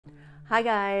Hi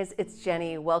guys, it's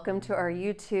Jenny. Welcome to our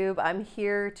YouTube. I'm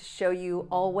here to show you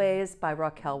Always by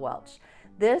Raquel Welch.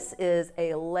 This is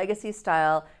a legacy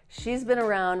style. She's been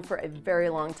around for a very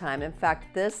long time. In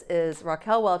fact, this is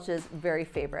Raquel Welch's very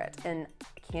favorite. And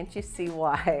can't you see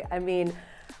why? I mean,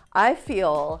 I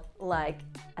feel like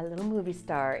a little movie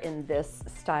star in this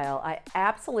style. I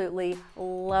absolutely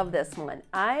love this one.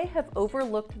 I have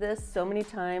overlooked this so many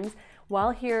times.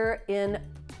 While here in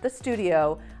the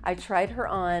studio, I tried her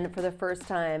on for the first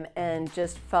time and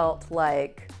just felt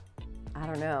like, I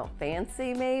don't know,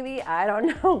 fancy maybe? I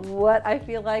don't know what I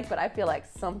feel like, but I feel like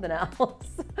something else.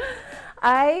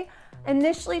 I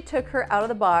initially took her out of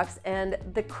the box and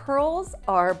the curls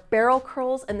are barrel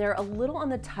curls and they're a little on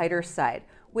the tighter side,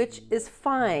 which is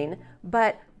fine,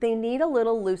 but they need a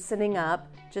little loosening up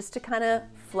just to kind of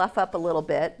fluff up a little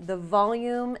bit. The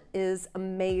volume is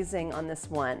amazing on this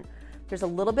one. There's a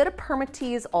little bit of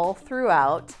permatease all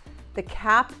throughout. The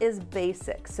cap is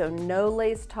basic, so no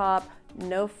lace top,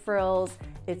 no frills.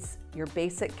 It's your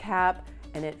basic cap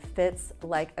and it fits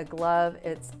like a glove.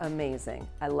 It's amazing.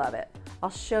 I love it. I'll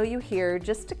show you here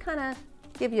just to kind of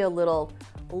give you a little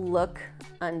look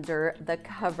under the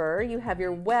cover. You have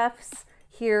your wefts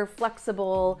here,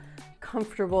 flexible,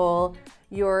 comfortable.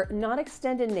 Your not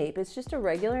extended nape, it's just a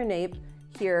regular nape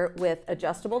here with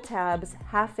adjustable tabs,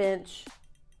 1/2 inch,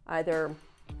 either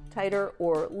tighter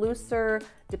or looser,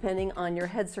 depending on your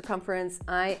head circumference.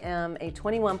 I am a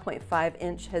 21.5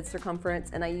 inch head circumference,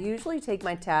 and I usually take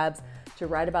my tabs to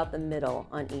right about the middle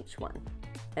on each one.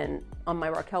 And on my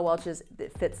Raquel Welch's,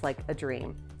 it fits like a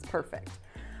dream. It's perfect.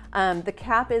 The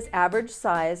cap is average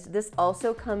sized. This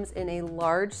also comes in a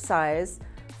large size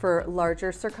for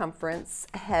larger circumference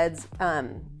heads.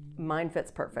 Mine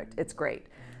fits perfect. It's great.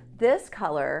 This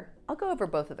color, I'll go over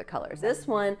both of the colors. This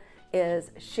one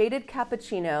is shaded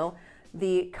cappuccino.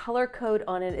 The color code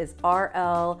on it is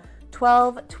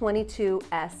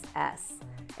RL1222SS.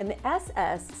 And the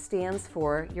SS stands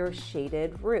for your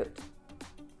shaded root.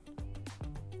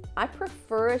 I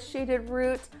prefer a shaded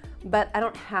root, but I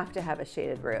don't have to have a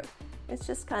shaded root. It's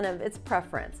just kind of, it's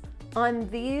preference. On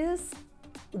these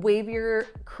wavier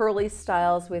curly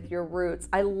styles with your roots,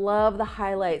 I love the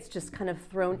highlights just kind of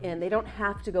thrown in. They don't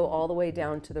have to go all the way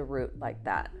down to the root like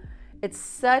that. It's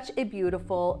such a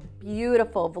beautiful,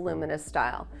 beautiful voluminous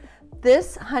style.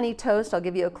 This honey toast, I'll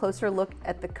give you a closer look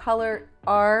at the color.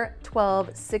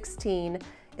 R1216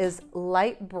 is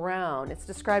light brown. It's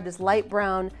described as light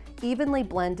brown, evenly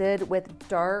blended with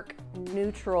dark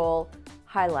neutral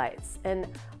highlights. And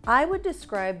I would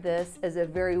describe this as a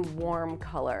very warm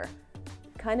color,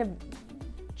 kind of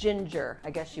ginger, I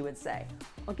guess you would say.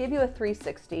 I'll give you a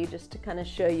 360 just to kind of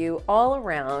show you all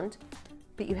around.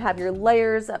 But you have your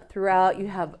layers up throughout, you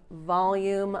have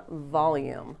volume.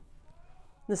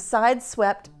 The side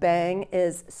swept bang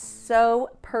is so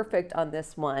perfect on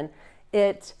this one.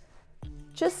 It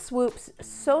just swoops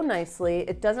so nicely.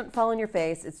 It doesn't fall in your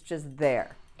face, it's just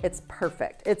there. It's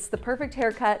perfect. It's the perfect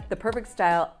haircut, the perfect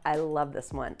style. I love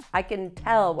this one. I can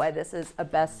tell why this is a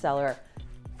bestseller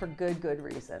for good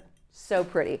reason. So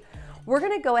pretty. We're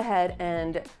gonna go ahead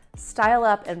and style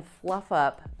up and fluff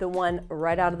up the one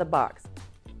right out of the box.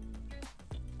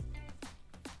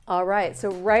 All right,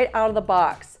 so right out of the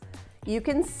box, you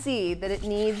can see that it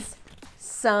needs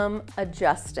some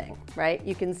adjusting, right?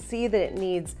 You can see that it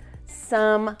needs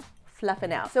some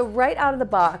fluffing out. So right out of the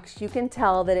box, you can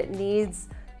tell that it needs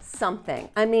something.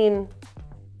 I mean,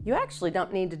 you actually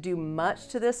don't need to do much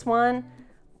to this one,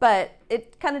 but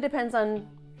it kind of depends on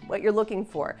what you're looking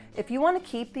for. If you want to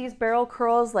keep these barrel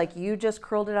curls like you just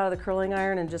curled it out of the curling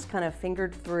iron and just kind of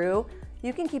fingered through,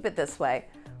 you can keep it this way.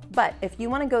 But if you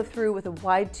want to go through with a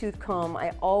wide tooth comb,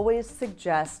 I always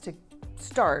suggest to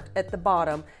start at the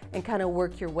bottom and kind of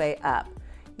work your way up.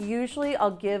 Usually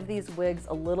I'll give these wigs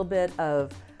a little bit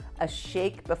of a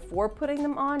shake before putting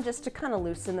them on just to kind of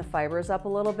loosen the fibers up a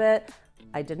little bit.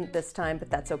 I didn't this time, but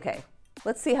that's okay.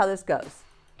 Let's see how this goes.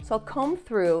 So I'll comb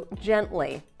through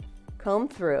gently, comb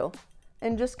through,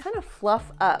 and just kind of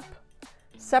fluff up.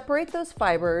 Separate those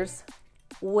fibers,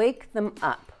 wake them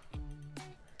up.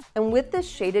 And with this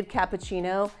shaded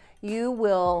cappuccino, you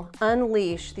will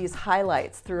unleash these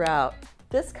highlights throughout.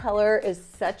 This color is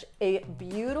such a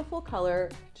beautiful color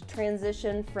to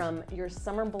transition from your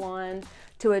summer blonde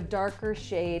to a darker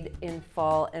shade in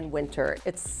fall and winter.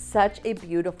 It's such a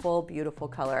beautiful, beautiful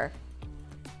color.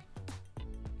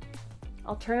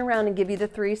 I'll turn around and give you the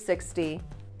 360.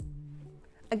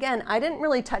 Again, I didn't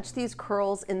really touch these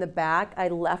curls in the back. I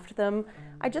left them.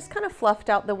 I just kind of fluffed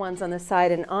out the ones on the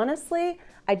side, and honestly,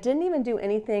 I didn't even do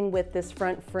anything with this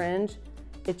front fringe.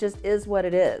 It just is what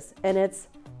it is, and it's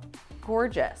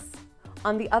gorgeous.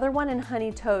 On the other one in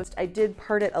Honey Toast, I did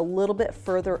part it a little bit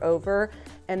further over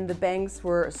and the bangs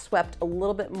were swept a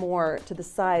little bit more to the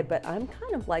side, but I'm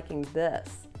kind of liking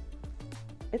this.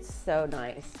 It's so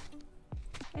nice.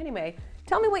 Anyway,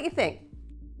 tell me what you think.